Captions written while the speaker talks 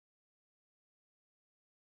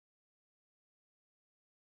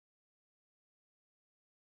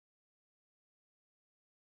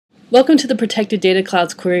Welcome to the Protected Data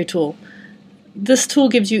Cloud's Query Tool. This tool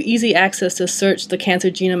gives you easy access to search the Cancer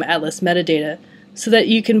Genome Atlas metadata so that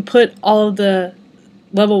you can put all of the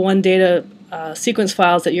level 1 data sequence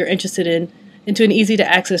files that you're interested in into an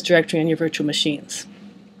easy-to-access directory on your virtual machines.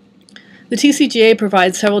 The TCGA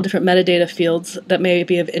provides several different metadata fields that may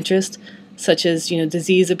be of interest, such as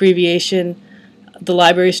disease abbreviation, the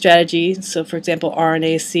library strategy, so for example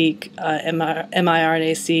RNA-seq,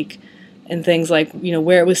 miRNA-seq, and things like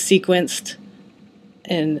where it was sequenced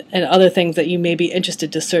and other things that you may be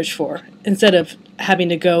interested to search for, instead of having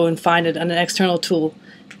to go and find it on an external tool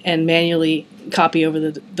and manually copy over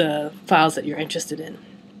the files that you're interested in.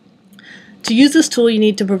 To use this tool, you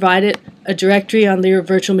need to provide it a directory on your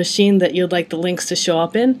virtual machine that you'd like the links to show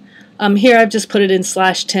up in. Here I've just put it in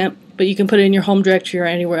 /temp, but you can put it in your home directory or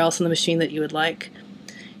anywhere else on the machine that you would like.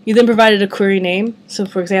 You then provided a query name. So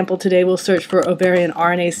for example, today we'll search for ovarian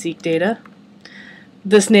RNA-seq data.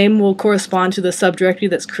 This name will correspond to the subdirectory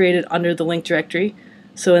that's created under the link directory.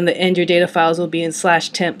 So in the end, your data files will be in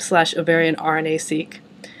 /temp/ovarian RNA-seq.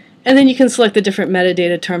 And then you can select the different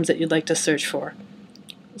metadata terms that you'd like to search for.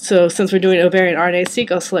 So since we're doing ovarian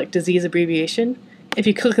RNA-seq, I'll select disease abbreviation. If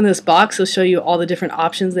you click in this box, it'll show you all the different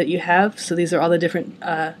options that you have. So these are all the different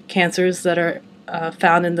cancers that are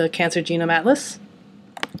found in the Cancer Genome Atlas.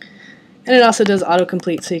 And it also does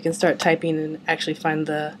autocomplete, so you can start typing and actually find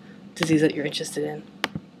the disease that you're interested in.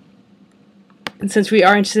 And since we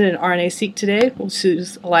are interested in RNA-seq today, we'll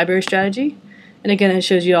choose a library strategy. And again, it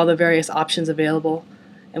shows you all the various options available,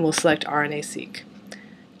 and we'll select RNA-seq.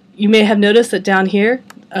 You may have noticed that down here,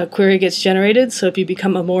 a query gets generated, so if you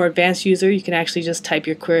become a more advanced user, you can actually just type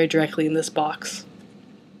your query directly in this box.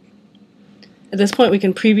 At this point, we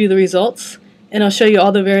can preview the results, and I'll show you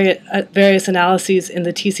all the various analyses in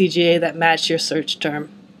the TCGA that match your search term.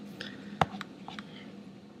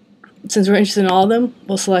 Since we're interested in all of them,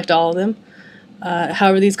 we'll select all of them.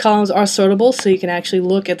 However, these columns are sortable, so you can actually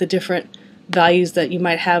look at the different values that you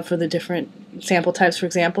might have for the different sample types, for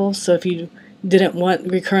example. So if you didn't want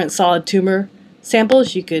recurrent solid tumor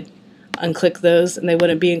samples, you could unclick those and they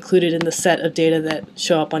wouldn't be included in the set of data that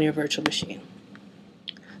show up on your virtual machine.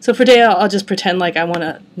 So for today, I'll just pretend like I want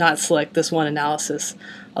to not select this one analysis,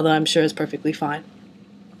 although I'm sure it's perfectly fine.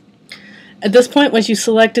 At this point, once you've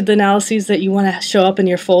selected the analyses that you want to show up in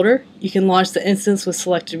your folder, you can launch the instance with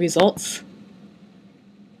selected results.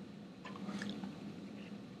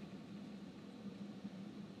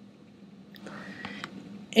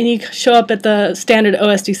 And you show up at the standard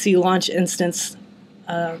OSDC launch instance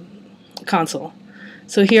console.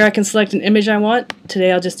 So here I can select an image I want.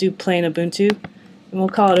 Today I'll just do plain Ubuntu, and we'll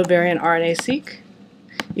call it ovarian RNA-seq.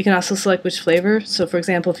 You can also select which flavor. So for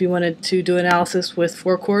example, if you wanted to do analysis with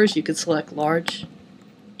 4 cores, you could select large.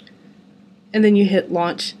 And then you hit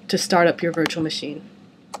launch to start up your virtual machine.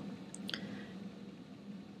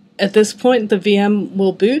 At this point, the VM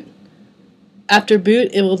will boot. After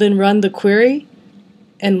boot, it will then run the query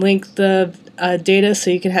and link the data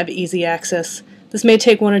so you can have easy access. This may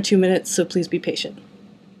take 1 or 2 minutes, so please be patient.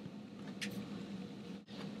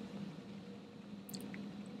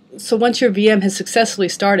 So once your VM has successfully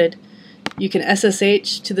started, you can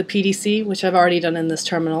SSH to the PDC, which I've already done in this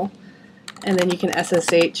terminal, and then you can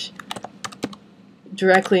SSH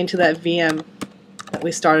directly into that VM that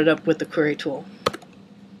we started up with the query tool.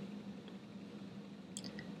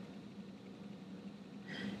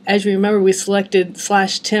 As you remember, we selected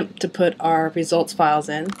 /temp to put our results files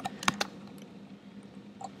in.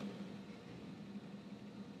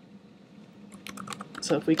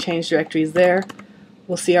 So if we change directories there,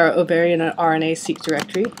 we'll see our ovarian and RNA-seq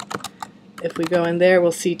directory. If we go in there,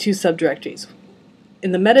 we'll see 2 subdirectories.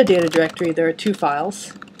 In the metadata directory, there are 2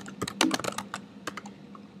 files.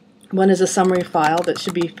 One is a summary file that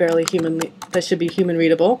should be human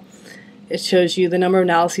readable. It shows you the number of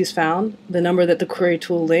analyses found, the number that the query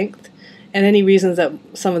tool linked, and any reasons that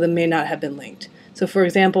some of them may not have been linked. So for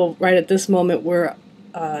example, right at this moment we're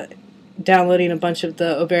downloading a bunch of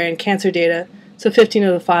the ovarian cancer data, so 15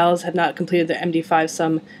 of the files have not completed their MD5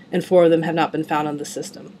 sum and 4 of them have not been found on the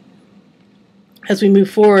system. As we move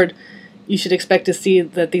forward, you should expect to see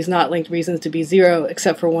that these not linked reasons to be 0,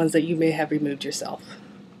 except for ones that you may have removed yourself.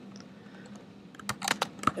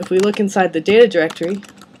 If we look inside the data directory,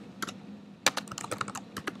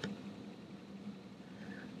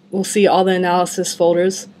 we'll see all the analysis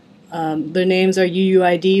folders. Their names are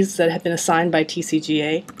UUIDs that have been assigned by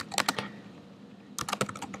TCGA.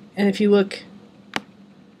 And if you look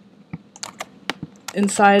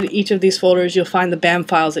inside each of these folders, you'll find the BAM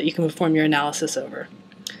files that you can perform your analysis over.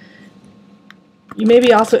 You may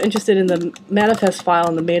be also interested in the manifest file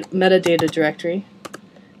in the metadata directory.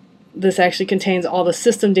 This actually contains all the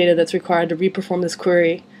system data that's required to reperform this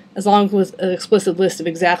query, as long as with an explicit list of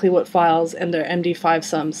exactly what files and their MD5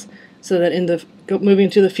 sums, so that in the moving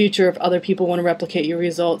to the future, if other people want to replicate your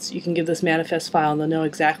results, you can give this manifest file and they'll know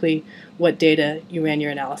exactly what data you ran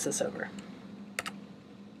your analysis over.